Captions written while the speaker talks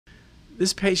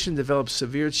This patient developed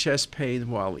severe chest pain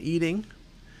while eating.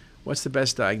 What's the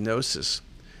best diagnosis?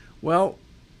 Well,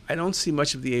 I don't see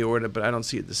much of the aorta, but I don't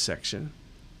see a dissection.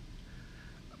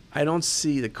 I don't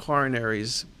see the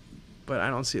coronaries, but I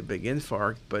don't see a big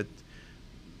infarct, but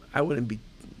I wouldn't be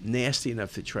nasty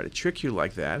enough to try to trick you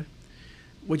like that.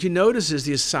 What you notice is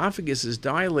the esophagus is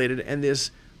dilated and there's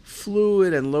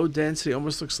fluid and low density,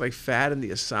 almost looks like fat in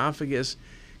the esophagus.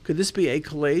 Could this be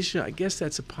achalasia? I guess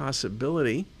that's a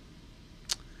possibility.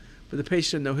 But the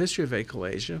patient had no history of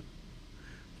achalasia,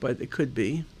 but it could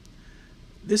be.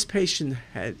 This patient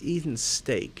had eaten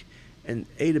steak and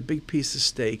ate a big piece of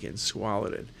steak and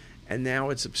swallowed it, and now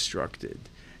it's obstructed.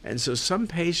 And so some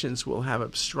patients will have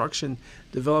obstruction,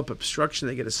 develop obstruction,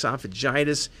 they get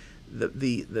esophagitis,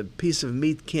 the piece of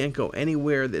meat can't go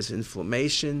anywhere, there's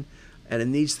inflammation, and it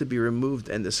needs to be removed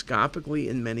endoscopically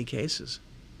in many cases.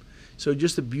 So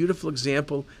just a beautiful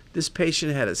example, this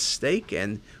patient had a steak,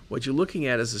 and what you're looking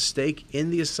at is a steak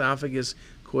in the esophagus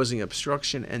causing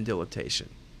obstruction and dilatation.